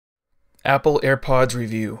Apple AirPods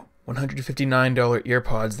review. $159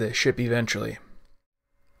 earpods that ship eventually.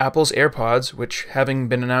 Apple's AirPods, which having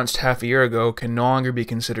been announced half a year ago can no longer be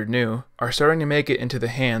considered new, are starting to make it into the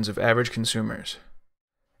hands of average consumers.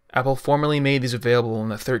 Apple formally made these available on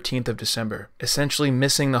the 13th of December. Essentially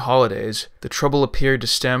missing the holidays, the trouble appeared to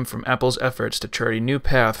stem from Apple's efforts to chart a new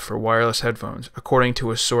path for wireless headphones, according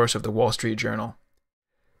to a source of the Wall Street Journal.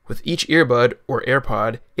 With each earbud, or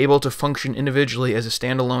AirPod, able to function individually as a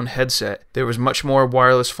standalone headset, there was much more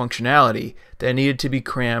wireless functionality that needed to be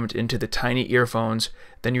crammed into the tiny earphones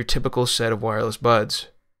than your typical set of wireless buds.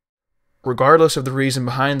 Regardless of the reason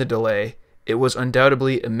behind the delay, it was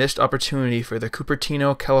undoubtedly a missed opportunity for the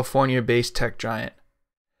Cupertino, California-based tech giant.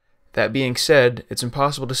 That being said, it's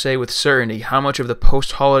impossible to say with certainty how much of the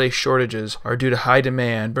post-holiday shortages are due to high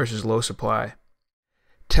demand versus low supply.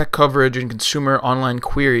 Tech coverage and consumer online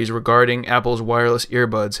queries regarding Apple's wireless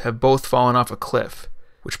earbuds have both fallen off a cliff,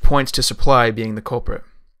 which points to supply being the culprit.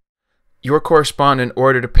 Your correspondent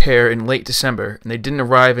ordered a pair in late December, and they didn't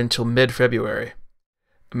arrive until mid-February.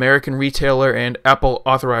 American retailer and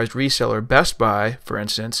Apple-authorized reseller Best Buy, for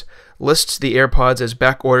instance, lists the AirPods as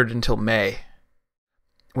back-ordered until May.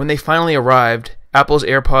 When they finally arrived, Apple's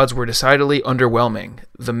AirPods were decidedly underwhelming.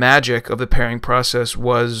 The magic of the pairing process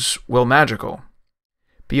was, well, magical.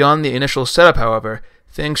 Beyond the initial setup, however,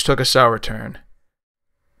 things took a sour turn.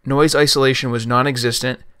 Noise isolation was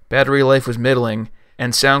non-existent, battery life was middling,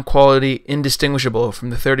 and sound quality indistinguishable from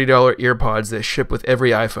the $30 earpods that ship with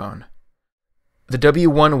every iPhone. The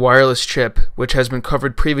W1 wireless chip, which has been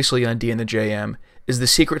covered previously on D and the JM, is the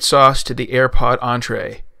secret sauce to the AirPod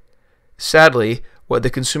entree. Sadly, what the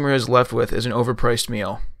consumer is left with is an overpriced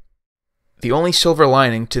meal. The only silver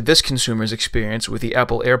lining to this consumer's experience with the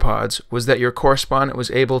Apple AirPods was that your correspondent was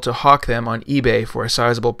able to hawk them on eBay for a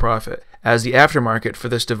sizable profit, as the aftermarket for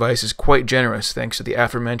this device is quite generous thanks to the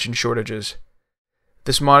aforementioned shortages.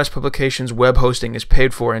 This modest publication's web hosting is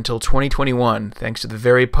paid for until 2021 thanks to the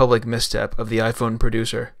very public misstep of the iPhone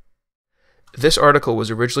producer. This article was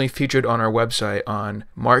originally featured on our website on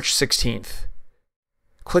March 16th.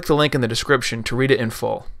 Click the link in the description to read it in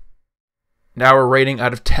full. Now our rating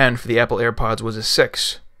out of 10 for the Apple AirPods was a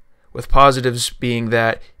 6, with positives being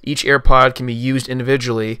that each AirPod can be used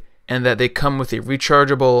individually and that they come with a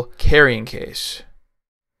rechargeable carrying case.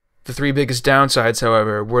 The three biggest downsides,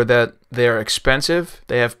 however, were that they are expensive,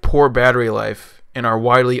 they have poor battery life, and are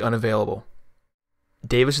widely unavailable.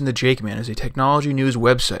 Davis and the Jake Man is a technology news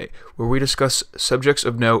website where we discuss subjects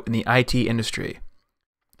of note in the IT industry.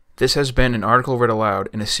 This has been an article read aloud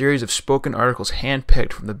in a series of spoken articles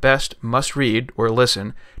handpicked from the best must-read or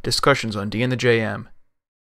listen discussions on D and the JM.